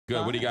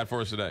Good. What do you got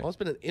for us today? Well, it's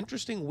been an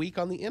interesting week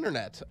on the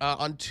internet.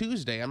 On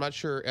Tuesday, I'm not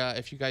sure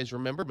if you guys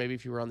remember, maybe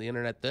if you were on the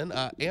internet then,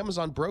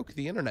 Amazon broke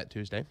the internet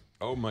Tuesday.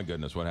 Oh, my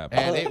goodness. What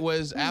happened? And it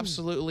was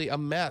absolutely a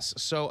mess.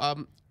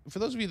 So for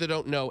those of you that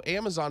don't know,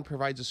 Amazon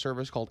provides a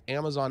service called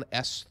Amazon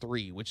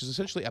S3, which is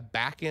essentially a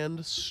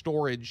back-end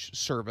storage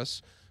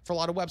service for a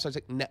lot of websites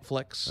like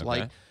Netflix,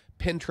 like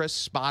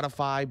Pinterest,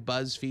 Spotify,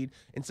 BuzzFeed.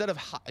 Instead of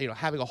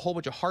having a whole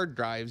bunch of hard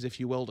drives, if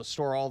you will, to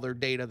store all their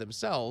data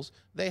themselves,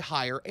 they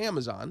hire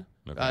Amazon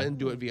and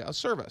do it via a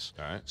service.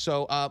 All right.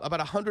 So about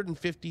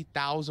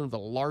 150,000 of the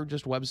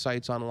largest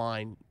websites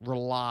online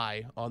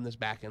rely on this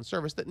back-end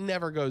service that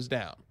never goes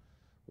down.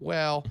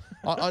 Well,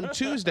 on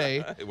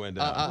Tuesday, It went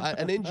down.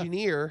 an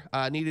engineer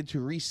needed to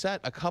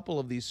reset a couple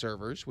of these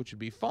servers, which would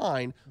be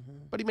fine,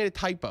 but he made a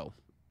typo.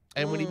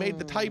 And when he made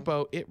the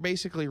typo, it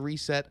basically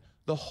reset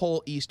the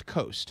whole East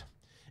Coast,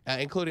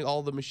 including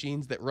all the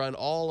machines that run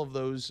all of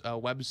those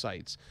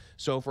websites.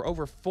 So for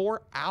over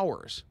 4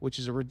 hours, which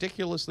is a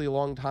ridiculously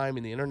long time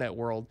in the internet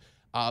world,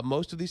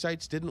 most of these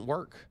sites didn't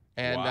work.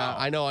 And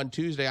I know on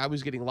Tuesday, I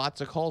was getting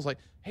lots of calls like,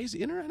 hey, is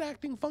the internet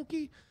acting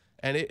funky?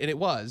 And it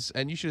was,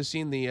 and you should have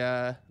seen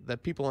the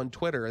people on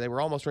Twitter. They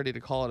were almost ready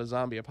to call it a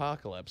zombie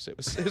apocalypse. It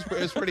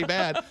was pretty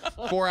bad.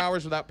 4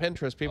 hours without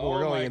Pinterest, people were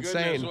going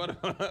insane.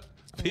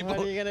 What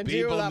are you gonna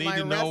do without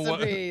my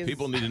recipes?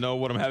 People need to know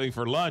what I'm having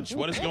for lunch.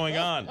 What is going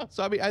on?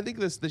 So I mean, I think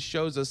this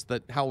shows us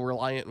that how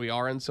reliant we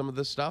are on some of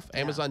this stuff.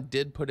 Amazon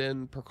did put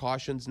in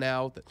precautions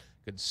now that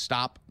could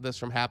stop this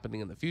from happening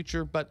in the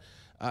future, but.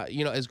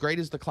 As great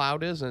as the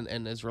cloud is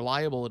and as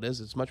reliable it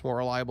is, it's much more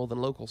reliable than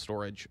local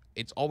storage.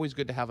 It's always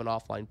good to have an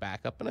offline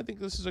backup, and I think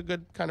this is a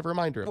good kind of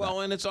reminder of that.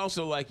 Well, and it's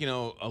also like,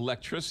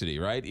 electricity,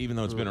 right? Even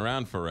though it's been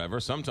around forever,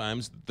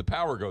 sometimes the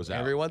power goes out.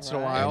 Every once in a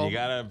while. And you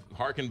got to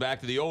harken back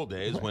to the old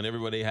days when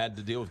everybody had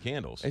to deal with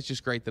candles. It's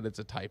just great that it's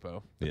a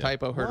typo. The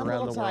typo heard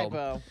around the world.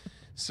 Typo.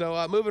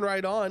 So moving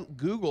right on,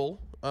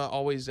 Google,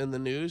 always in the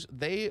news,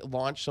 they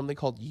launched something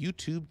called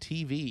YouTube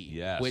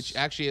TV, which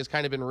actually has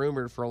kind of been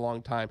rumored for a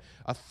long time.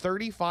 A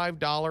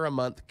 $35 a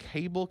month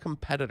cable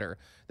competitor.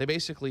 They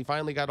basically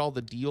finally got all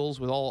the deals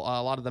with a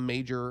lot of the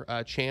major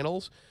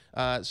channels.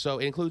 So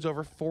it includes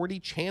over 40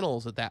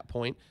 channels at that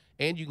point,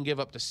 and you can give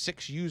up to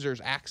 6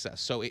 users access.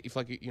 So if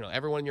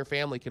everyone in your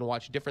family can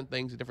watch different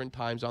things at different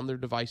times on their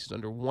devices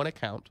under one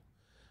account.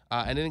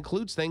 And it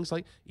includes things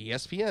like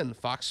ESPN,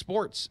 Fox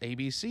Sports,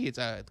 ABC.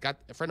 It's got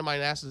a friend of mine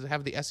asked us to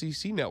have the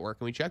SEC network,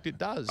 and we checked. It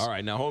does. All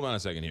right, now hold on a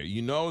second here.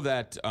 You know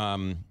that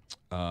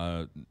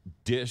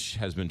Dish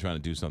has been trying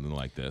to do something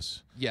like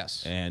this.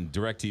 Yes. And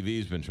DirecTV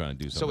has been trying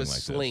to do something like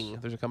this. So is Sling.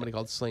 There's a company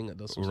called Sling that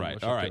does something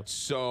Right. All right. too.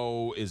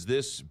 So is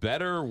this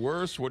better,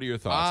 worse? What are your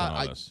thoughts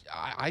on this?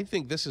 I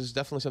think this is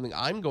definitely something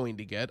I'm going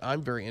to get.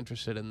 I'm very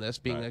interested in this,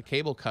 being a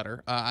cable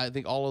cutter. I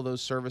think all of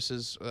those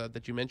services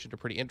that you mentioned are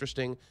pretty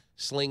interesting.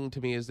 Sling, to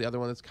me, is the other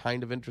one that's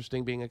kind of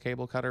interesting, being a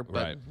cable cutter.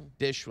 But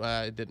Dish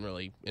didn't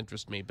really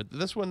interest me. But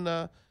this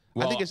one...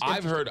 Well, I think it's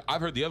I've heard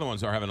the other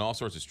ones are having all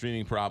sorts of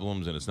streaming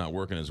problems, and it's not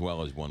working as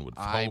well as one would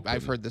hope.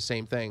 I've heard the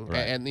same thing. Right.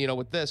 And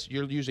with this,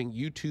 you're using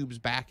YouTube's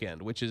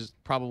backend, which is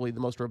probably the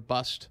most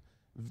robust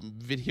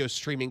video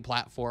streaming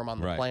platform on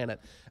the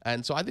planet.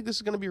 And so I think this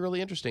is going to be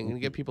really interesting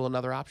and give people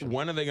another option.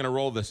 When are they going to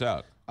roll this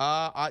out?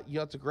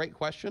 It's a great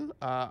question.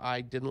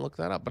 I didn't look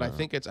that up, but I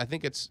think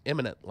it's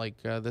imminent,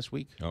 like this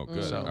week. Oh,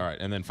 good. So, all right.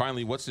 And then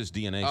finally, what's this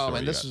DNA story? Oh,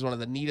 and this is one of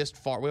the neatest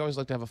we always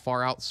like to have a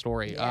far out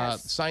story.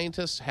 Yes.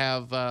 Scientists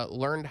have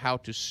learned how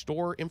to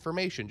store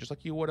information, just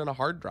like you would on a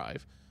hard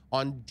drive,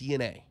 on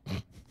DNA.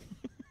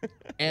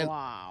 And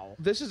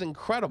this is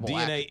incredible.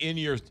 DNA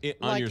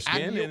on your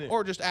skin?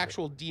 Or just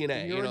actual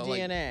DNA. Your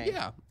DNA.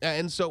 Yeah.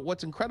 And so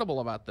what's incredible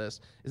about this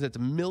is it's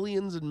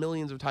millions and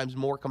millions of times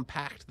more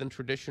compact than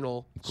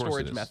traditional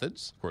storage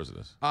methods. Of course it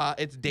is.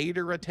 Its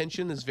data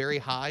retention is very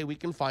high. We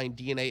can find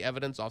DNA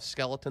evidence off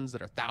skeletons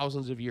that are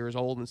thousands of years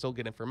old and still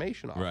get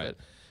information off it.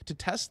 To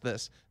test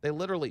this, they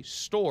literally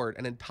stored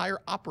an entire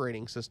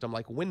operating system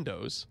like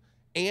Windows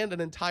and an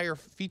entire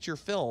feature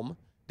film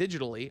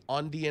digitally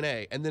on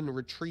DNA and then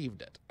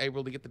retrieved it,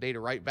 able to get the data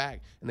right back,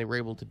 and they were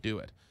able to do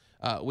it,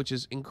 which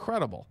is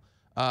incredible.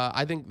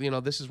 I think,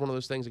 this is one of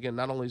those things, again,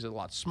 not only is it a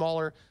lot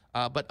smaller,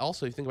 but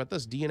also you think about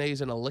this, DNA is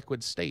in a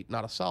liquid state,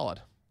 not a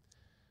solid.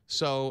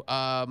 So,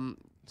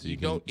 it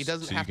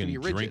doesn't have to be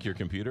rigid. Drink your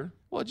computer?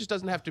 Well, it just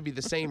doesn't have to be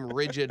the same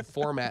rigid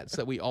formats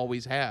that we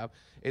always have.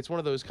 It's one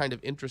of those kind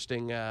of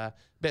interesting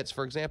bits.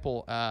 For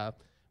example,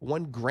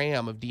 1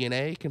 gram of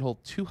DNA can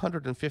hold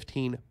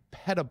 215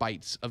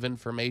 petabytes of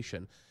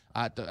information.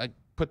 To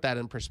put that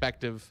in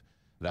perspective,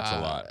 that's a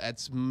lot.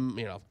 That's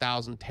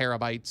 1,000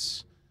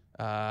 terabytes,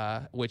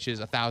 which is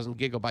 1,000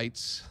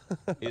 gigabytes.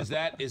 Is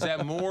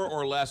that more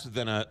or less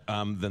than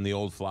the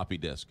old floppy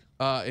disk?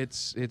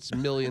 It's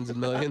millions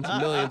and millions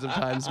and millions of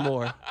times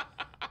more.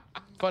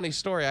 Funny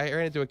story. I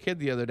ran into a kid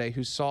the other day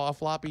who saw a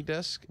floppy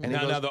disk. And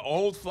now the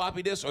old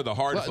floppy disk or the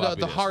hard floppy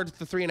disk?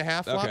 The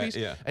 3.5 floppies.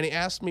 Yeah. And he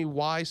asked me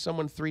why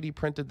someone 3D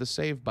printed the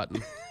save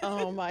button.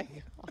 Oh my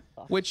God.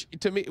 which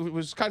to me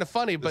was kind of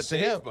funny. But to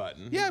save him,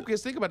 button. yeah,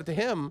 because think about it. To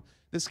him,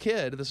 this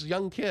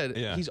young kid,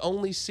 Yeah. he's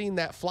only seen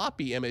that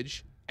floppy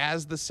image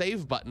as the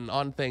save button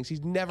on things.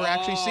 He's never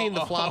actually seen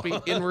the floppy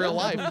in real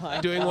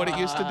life doing what it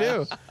used to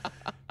do.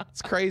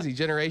 It's crazy.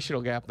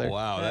 Generational gap there.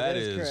 Wow, That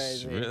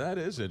is crazy. that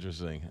is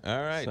interesting. All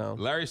right. So.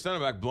 Larry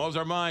Stunneback blows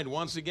our mind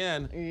once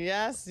again.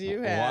 Yes,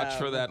 you have. Watch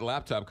for that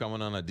laptop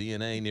coming on a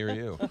DNA near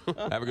you.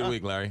 Have a good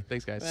week, Larry.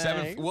 Thanks, guys.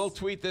 Thanks. We'll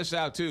tweet this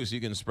out, too, so you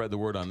can spread the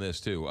word on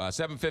this, too.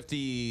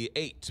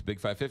 7:58, Big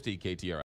 550, KTR.